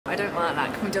like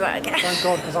that. Can we do it again? Thank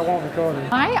God, because I won't record it.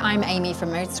 Hi, I'm Amy from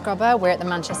MotorScrubber. We're at the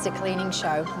Manchester Cleaning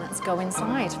Show. Let's go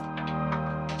inside.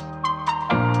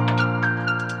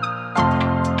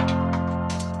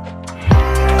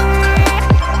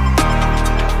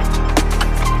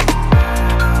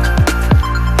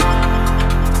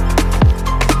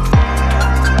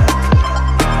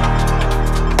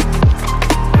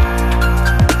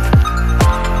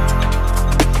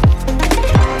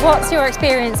 What's your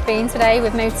experience been today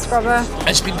with MotorScrubber?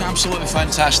 It's been absolutely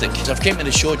fantastic. I've came to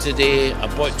the show today,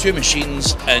 I've bought 2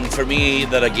 machines, and for me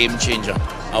they're a game changer.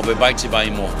 I'll be back to buy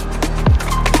more.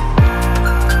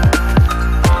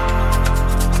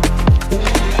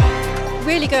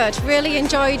 Really good, really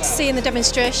enjoyed seeing the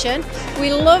demonstration.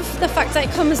 We love the fact that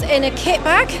it comes in a kit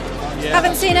bag.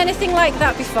 Haven't seen anything like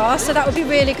that before, so that would be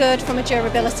really good from a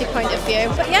durability point of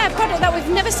view. But yeah, a product that we've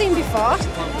never seen before,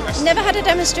 never had a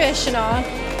demonstration on,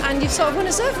 and you've sort of won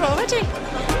us over already. I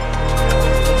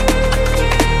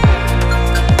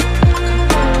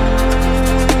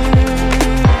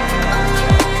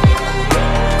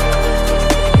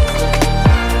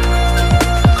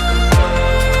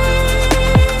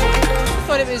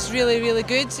thought it was really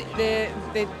good.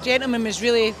 The gentleman was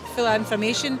really full of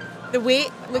information. The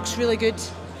weight looks really good.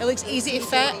 It looks easy to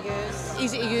fit,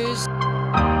 easy to use.